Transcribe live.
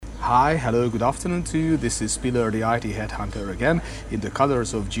Hi, hello, good afternoon to you. This is Spiller, the IT headhunter again, in the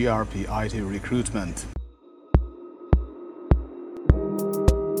colors of GRP IT recruitment.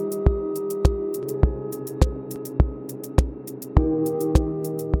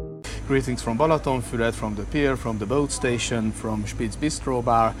 Greetings from Balatonfüred, from the pier, from the boat station, from Spitz Bistro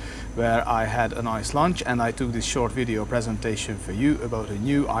Bar, where I had a nice lunch and I took this short video presentation for you about a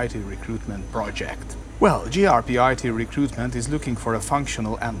new IT recruitment project. Well, GRP IT recruitment is looking for a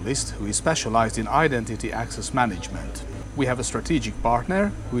functional analyst who is specialized in identity access management. We have a strategic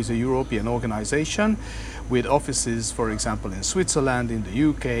partner who is a European organization with offices, for example, in Switzerland, in the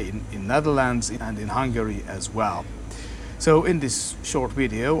UK, in Netherlands and in Hungary as well. So in this short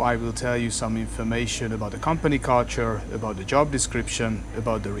video, I will tell you some information about the company culture, about the job description,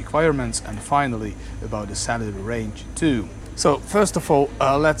 about the requirements, and finally about the salary range too. So first of all,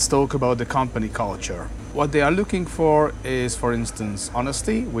 let's talk about the company culture. What they are looking for is, for instance,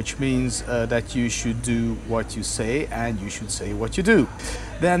 honesty, which means that you should do what you say and you should say what you do.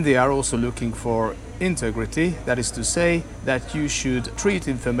 Then they are also looking for integrity, that is to say that you should treat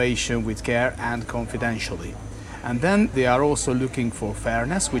information with care and confidentially. And then they are also looking for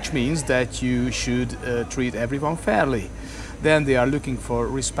fairness, which means that you should treat everyone fairly. Then they are looking for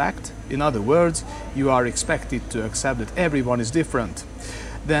respect. In other words, you are expected to accept that everyone is different.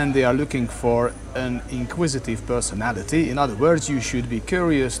 Then they are looking for an inquisitive personality. In other words, you should be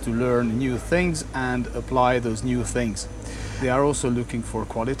curious to learn new things and apply those new things. They are also looking for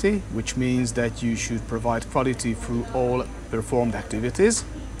quality, which means that you should provide quality through all performed activities.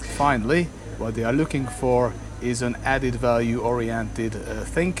 Finally, what they are looking for is an added value oriented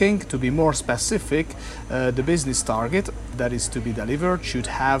thinking. To be more specific, the business target that is to be delivered should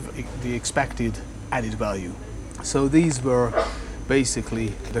have the expected added value. So these were basically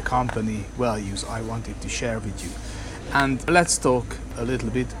the company values I wanted to share with you. And let's talk a little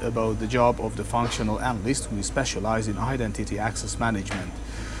bit about the job of the functional analyst who is specialized in identity access management.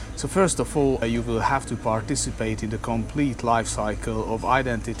 So first of all, you will have to participate in the complete life cycle of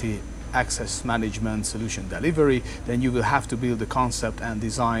identity access management solution delivery. Then you will have to build the concept and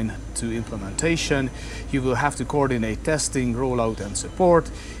design to implementation. You will have to coordinate testing, rollout and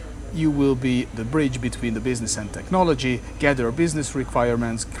support. You will be the bridge between the business and technology, gather business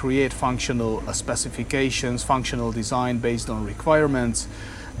requirements, create functional specifications, functional design based on requirements.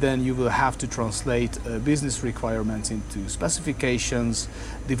 Then you will have to translate business requirements into specifications,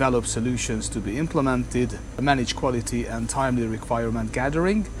 develop solutions to be implemented, manage quality and timely requirement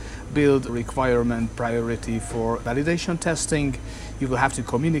gathering, build requirement priority for validation testing. You will have to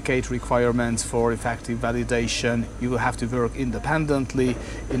communicate requirements for effective validation. You will have to work independently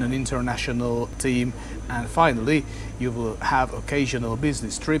in an international team. And finally, you will have occasional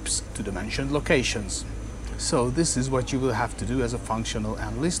business trips to the mentioned locations. So this is what you will have to do as a functional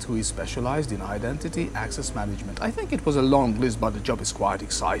analyst who is specialized in identity access management. I think it was a long list, but the job is quite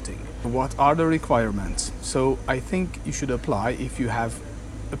exciting. What are the requirements? So I think you should apply if you have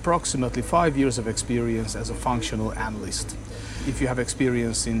approximately 5 years of experience as a functional analyst. If you have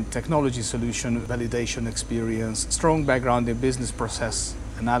experience in technology solution validation experience, strong background in business process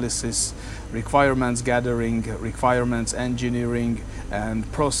analysis, requirements gathering, requirements engineering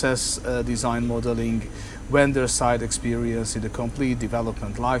and process design modeling, vendor side experience in the complete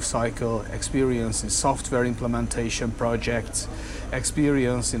development life cycle, experience in software implementation projects,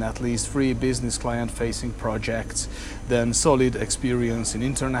 experience in at least 3 business client facing projects, then solid experience in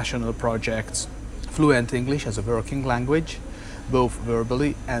international projects, fluent English as a working language, both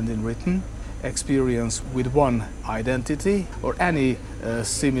verbally and in written, experience with one identity or any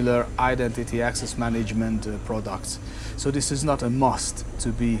similar identity access management products. So this is not a must to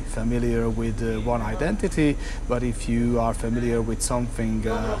be familiar with one identity, but if you are familiar with something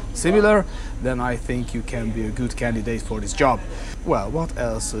similar, then I think you can be a good candidate for this job. Well, what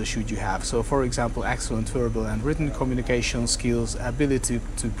else should you have? So for example, excellent verbal and written communication skills, ability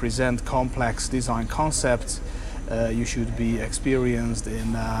to present complex design concepts. You should be experienced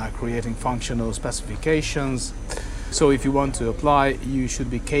in creating functional specifications. So if you want to apply, you should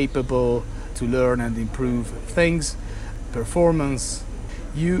be capable to learn and improve things. Performance,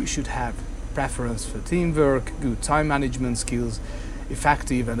 you should have preference for teamwork, good time management skills,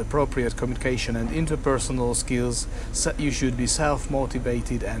 effective and appropriate communication and interpersonal skills. So you should be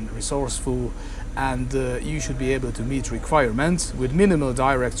self-motivated and resourceful, and you should be able to meet requirements with minimal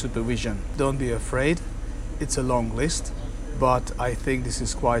direct supervision. Don't be afraid. It's a long list, but I think this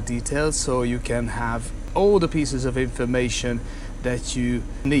is quite detailed, so you can have all the pieces of information that you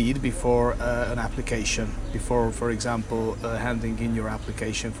need before an application, before, for example, handing in your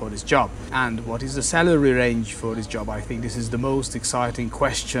application for this job. And what is the salary range for this job? I think this is the most exciting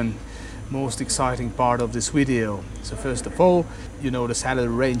question, most exciting part of this video. So first of all, the salary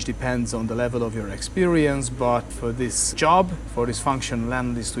range depends on the level of your experience, but for this job, for this functional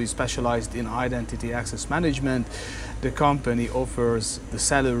analyst who is specialized in identity access management, the company offers the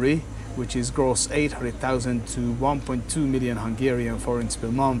salary which is gross 800,000 to 1.2 million Hungarian forints per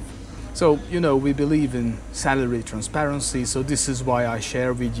month. So, we believe in salary transparency, so this is why I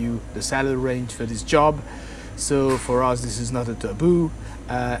share with you the salary range for this job. So for us, this is not a taboo,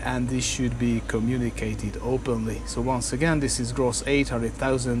 and this should be communicated openly. So once again, this is gross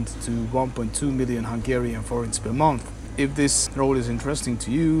 800,000 to 1.2 million Hungarian forints per month. If this role is interesting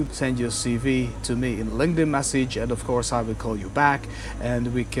to you, send your CV to me in a LinkedIn message, and of course I will call you back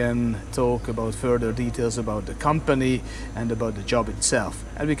and we can talk about further details about the company and about the job itself.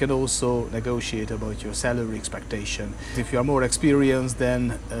 And we can also negotiate about your salary expectation. If you are more experienced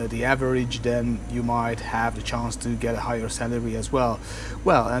than the average, then you might have the chance to get a higher salary as well.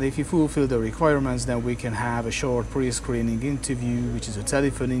 Well, and if you fulfill the requirements, then we can have a short pre-screening interview, which is a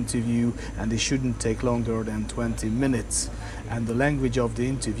telephone interview, and it shouldn't take longer than 20 minutes. And the language of the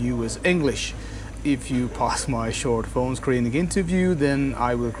interview is English. If you pass my short phone screening interview, then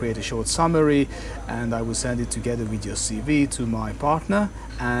I will create a short summary and I will send it together with your CV to my partner.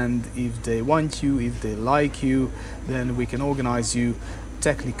 And if they want you, if they like you, then we can organize you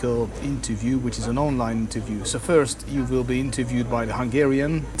technical interview, which is an online interview. So first you will be interviewed by the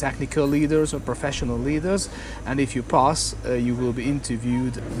Hungarian technical leaders or professional leaders, and if you pass, you will be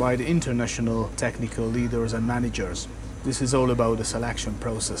interviewed by the international technical leaders and managers. This is all about the selection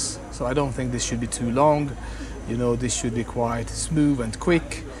process. So I don't think this should be too long. This should be quite smooth and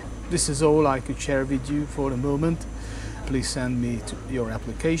quick. This is all I could share with you for the moment. Please send me your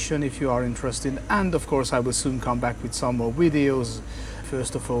application if you are interested, and of course I will soon come back with some more videos.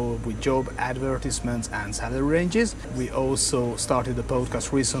 First of all, with job advertisements and salary ranges. We also started a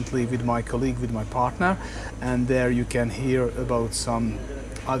podcast recently with my colleague, with my partner, and there you can hear about some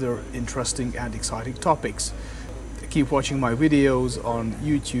other interesting and exciting topics. Keep watching my videos on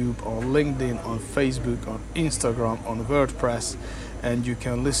YouTube, on LinkedIn, on Facebook, on Instagram, on WordPress, and you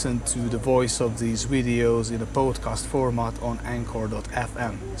can listen to the voice of these videos in a podcast format on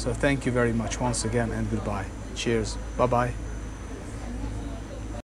anchor.fm. So thank you very much once again, and goodbye. Cheers. Bye-bye.